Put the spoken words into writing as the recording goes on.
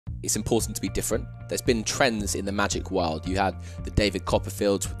it's important to be different. There's been trends in the magic world. You had the David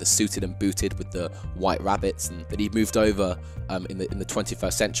Copperfields with the suited and booted with the white rabbits, and then he moved over in the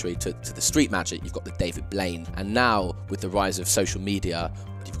 21st century to the street magic. You've got the David Blaine, and now with the rise of social media,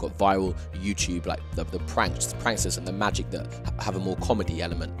 you've got viral YouTube, like the pranksters and the magic that have a more comedy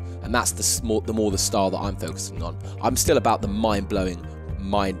element, and that's the more the style that I'm focusing on. I'm still about the mind-blowing,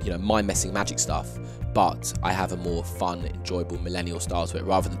 mind-messing magic stuff, but I have a more fun, enjoyable millennial style to it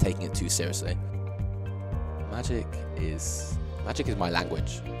rather than taking it too seriously. Magic is my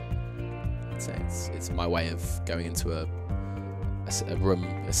language. It's my way of going into a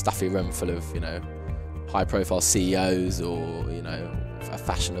stuffy room full of high-profile CEOs, or a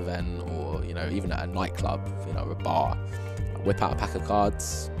fashion event, or even at a nightclub, or a bar. I whip out a pack of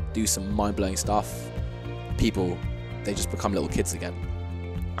cards, do some mind-blowing stuff. People, they just become little kids again.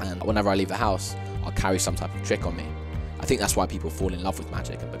 And whenever I leave the house, I'll carry some type of trick on me. I think that's why people fall in love with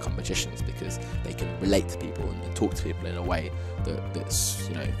magic and become magicians, because they can relate to people and talk to people in a way that's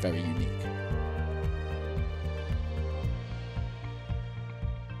very unique.